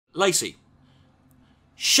Laci,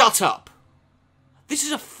 shut up. This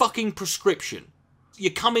is a fucking prescription.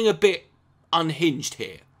 You're coming a bit unhinged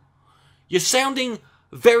here. You're sounding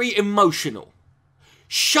very emotional.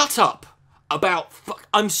 Shut up about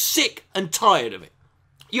I'm sick and tired of it.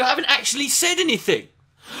 You haven't actually said anything.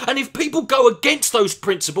 And if people go against those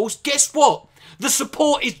principles, guess what? The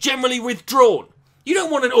support is generally withdrawn. You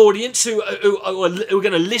don't want an audience who are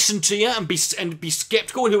going to listen to you and be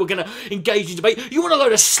sceptical and who are going to engage in debate. You want a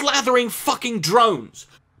load of slathering fucking drones.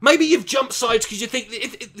 Maybe you've jumped sides because you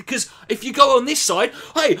think because if you go on this side,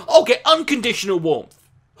 hey, I'll get unconditional warmth.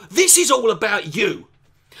 This is all about you.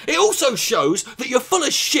 It also shows that you're full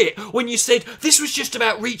of shit when you said this was just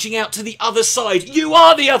about reaching out to the other side. You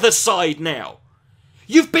are the other side now.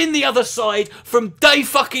 You've been the other side from day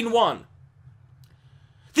fucking one.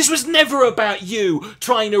 This was never about you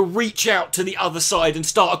trying to reach out to the other side and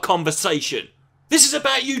start a conversation. This is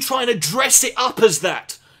about you trying to dress it up as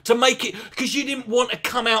that. To make it, because you didn't want to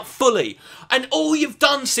come out fully. And all you've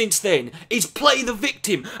done since then is play the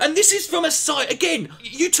victim. And this is from a side, again,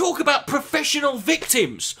 you talk about professional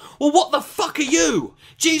victims. Well, what the fuck are you?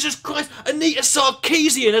 Jesus Christ, Anita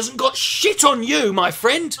Sarkeesian hasn't got shit on you, my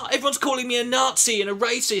friend. Everyone's calling me a Nazi and a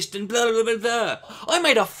racist and blah, blah, blah, blah. I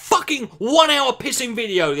made a fucking 1 hour pissing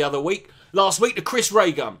video last week to Chris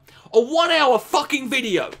Reagan. A 1 hour fucking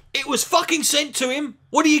video. It was fucking sent to him.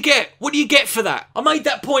 What do you get? What do you get for that? I made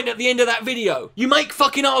that point at the end of that video. You make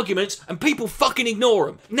fucking arguments and people fucking ignore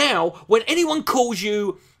them. Now, when anyone calls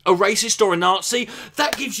you a racist or a Nazi,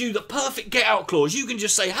 that gives you the perfect get out clause. You can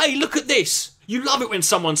just say, hey, look at this. You love it when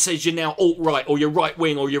someone says you're now alt-right or you're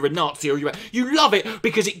right-wing or you're a Nazi or you're... You love it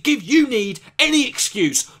because you need any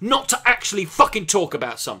excuse not to actually fucking talk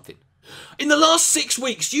about something. In the last 6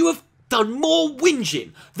 weeks, you have done more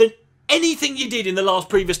whinging than anything you did in the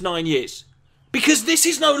previous 9 years. Because this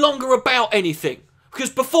is no longer about anything. Because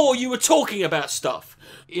before you were talking about stuff.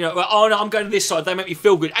 You know, oh no, I'm going to this side, they make me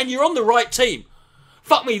feel good. And you're on the right team.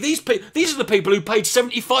 Fuck me, these are the people who paid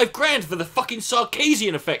 75 grand for the fucking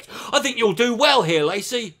Sarkeesian effect. I think you'll do well here,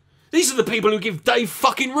 Laci. These are the people who give Dave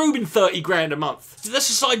fucking Rubin 30 grand a month. So that's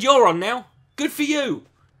the side you're on now. Good for you.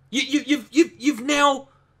 You've now...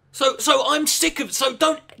 So I'm sick of... So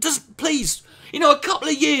please... You know, a couple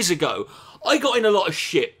of years ago, I got in a lot of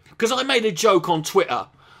shit because I made a joke on Twitter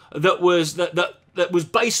that was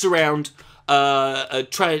based around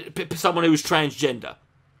someone who was transgender,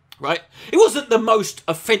 right? It wasn't the most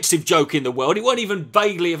offensive joke in the world. It wasn't even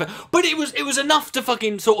vaguely offensive, but it was enough to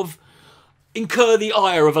fucking sort of incur the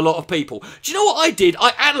ire of a lot of people. Do you know what I did?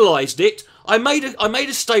 I analysed it. I made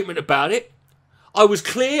a statement about it. I was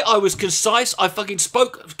clear. I was concise. I fucking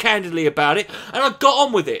spoke candidly about it, and I got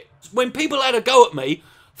on with it. When people had a go at me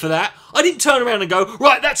for that, I didn't turn around and go,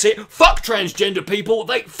 right, that's it, fuck transgender people,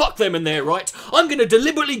 fuck them and their rights. I'm going to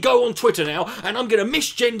deliberately go on Twitter now, and I'm going to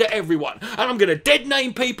misgender everyone. And I'm going to dead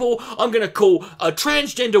name people, I'm going to call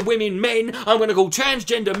transgender women men, I'm going to call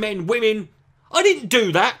transgender men women. I didn't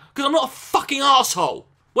do that, because I'm not a fucking arsehole.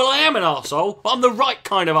 Well, I am an arsehole, but I'm the right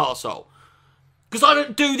kind of arsehole. Because I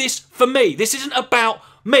don't do this for me. This isn't about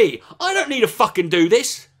me. I don't need to fucking do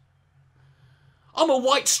this. I'm a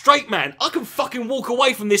white straight man. I can fucking walk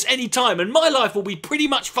away from this any time and my life will be pretty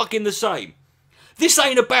much fucking the same. This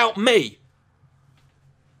ain't about me.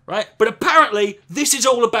 Right? But apparently, this is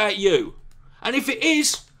all about you. And if it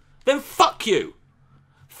is, then fuck you.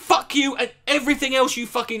 Fuck you and everything else you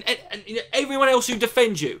fucking... and everyone else who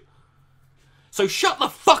defends you. So shut the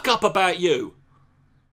fuck up about you.